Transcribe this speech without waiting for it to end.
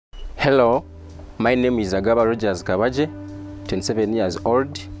Hello, my name is Agaba Rogers Kabagye, 27 years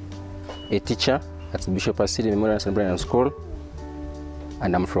old, a teacher at Bishop Asili Memorial Celebrarian School,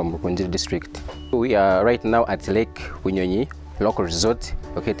 and I'm from Rukungiri district. We are right now at Lake Winyonyi local resort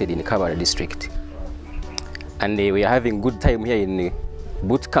located in Kabale district. And we are having good time here in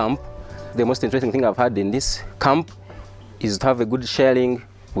boot camp. The most interesting thing I've had in this camp is to have a good sharing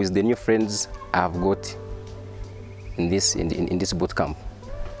with the new friends I've got in this boot camp.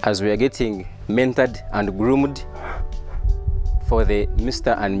 As we are getting mentored and groomed for the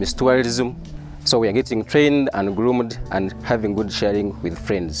Mr. and Miss Tourism, so we are getting trained and groomed and having good sharing with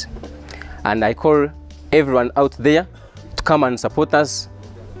friends. And I call everyone out there to come and support us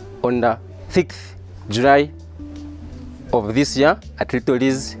on the 6th July of this year at Little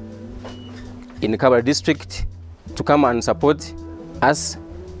Ritz in Kabale district, to come and support us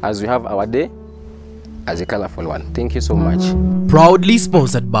as we have our day as a colorful one. Thank you so much. Proudly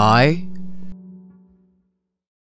sponsored by